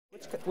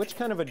Which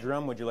kind of a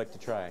drum would you like to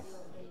try?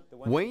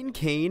 Wayne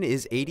Kane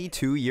is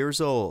 82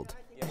 years old.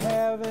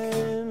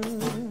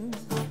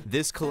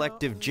 This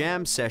collective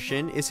jam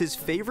session is his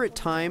favorite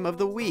time of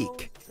the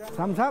week.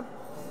 Thumbs up.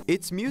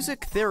 It's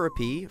music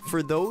therapy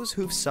for those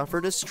who've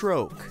suffered a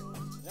stroke.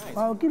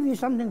 I'll give you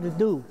something to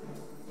do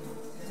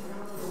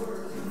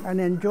and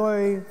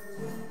enjoy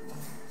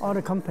all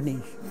the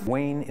companies.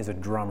 Wayne is a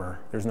drummer,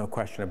 there's no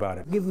question about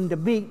it. Give him the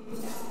beat.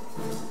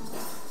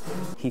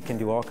 He can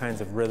do all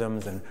kinds of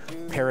rhythms and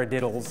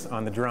paradiddles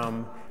on the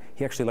drum.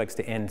 He actually likes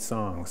to end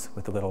songs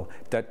with a little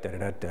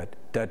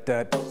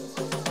dut-dut-dut-dut-dut-dut.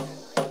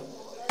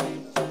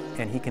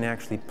 And he can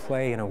actually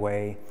play in a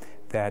way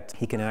that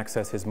he can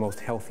access his most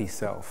healthy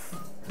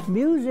self.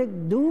 Music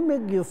do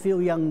make you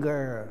feel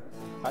younger.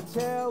 I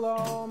tell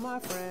all my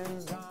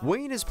friends.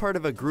 Wayne is part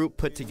of a group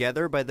put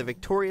together by the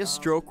Victoria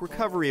Stroke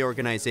Recovery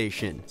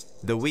Organization.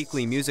 The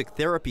weekly music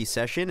therapy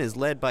session is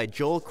led by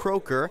Joel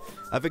Croker,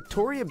 a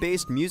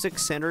Victoria-based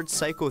music-centered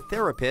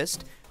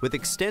psychotherapist with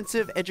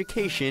extensive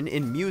education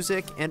in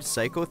music and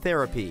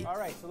psychotherapy. All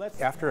right, so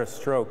after a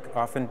stroke,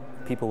 often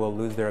people will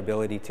lose their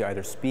ability to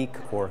either speak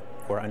or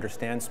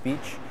understand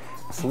speech.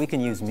 So we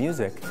can use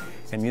music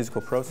and musical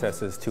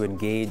processes to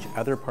engage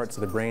other parts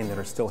of the brain that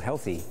are still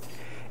healthy.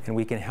 And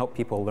we can help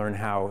people learn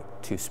how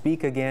to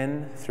speak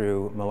again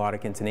through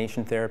melodic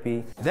intonation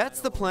therapy. That's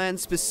the plan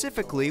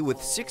specifically with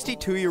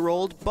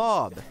 62-year-old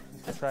Bob.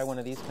 Let's try one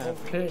of these kind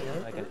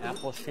of, like an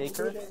apple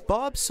shaker.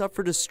 Bob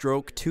suffered a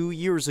stroke 2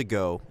 years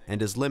ago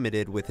and is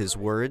limited with his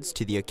words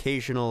to the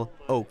occasional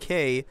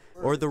okay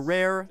or the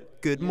rare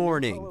good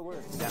morning.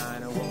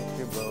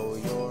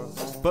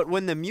 But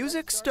when the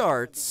music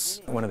starts...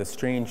 One of the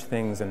strange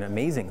things and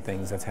amazing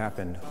things that's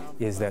happened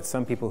is that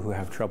some people who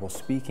have trouble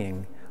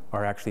speaking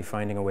are actually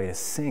finding a way to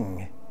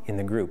sing in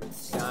the group.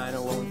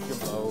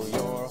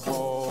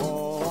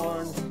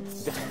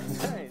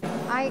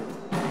 I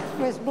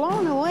was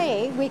blown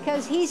away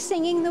because he's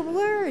singing the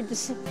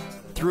words.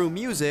 Through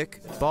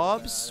music,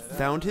 Bob's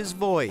found his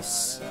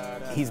voice.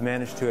 He's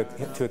managed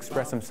to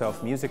express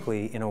himself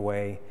musically in a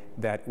way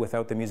that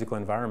without the musical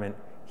environment,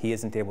 he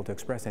isn't able to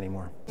express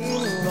anymore.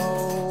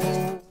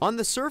 On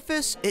the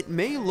surface, it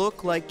may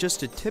look like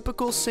just a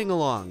typical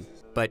sing-along,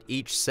 but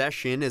each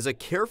session is a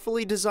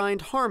carefully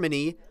designed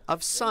harmony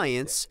of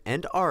science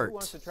and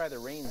art.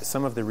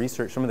 Some of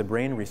the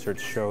brain research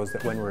shows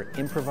that when we're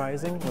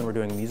improvising, when we're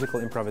doing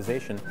musical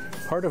improvisation,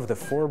 part of the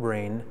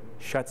forebrain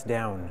shuts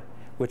down,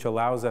 which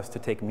allows us to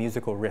take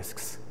musical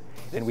risks.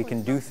 And we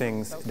can do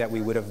things that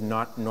we would have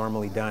not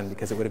normally done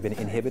because it would have been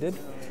inhibited.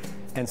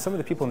 And some of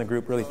the people in the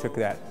group really took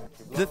that.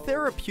 The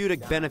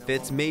therapeutic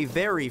benefits may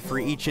vary for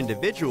each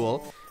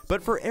individual,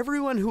 but for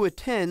everyone who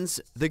attends,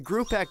 the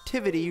group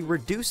activity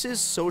reduces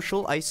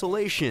social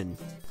isolation.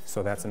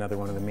 So that's another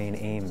one of the main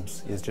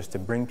aims, is just to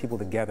bring people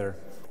together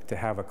to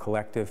have a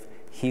collective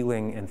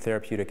healing and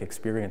therapeutic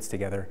experience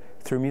together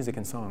through music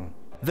and song.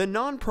 The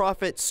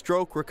nonprofit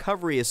Stroke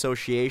Recovery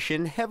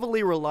Association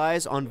heavily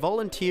relies on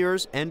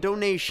volunteers and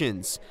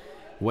donations.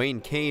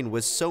 Wayne Kane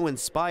was so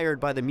inspired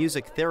by the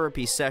music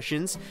therapy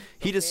sessions,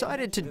 he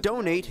decided to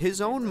donate his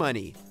own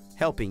money,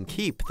 helping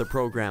keep the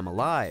program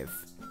alive.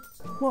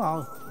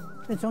 Well,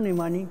 it's only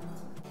money.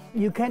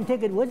 You can't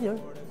take it with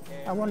you.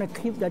 I want to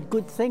keep that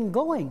good thing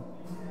going.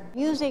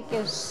 Music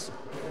is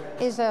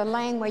a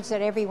language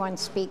that everyone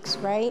speaks,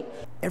 right?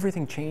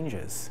 Everything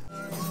changes.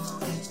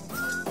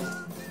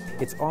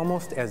 It's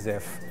almost as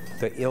if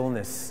the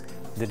illness,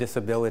 the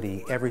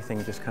disability,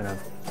 everything just kind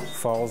of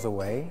falls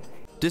away.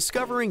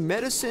 Discovering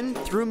medicine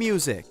through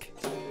music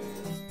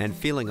and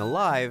feeling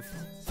alive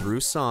through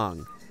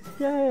song.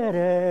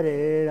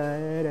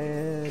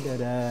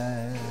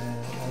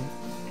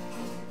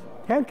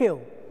 Thank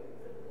you.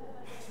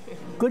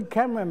 Good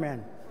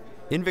cameraman.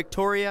 In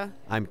Victoria,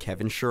 I'm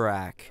Kevin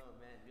Charach.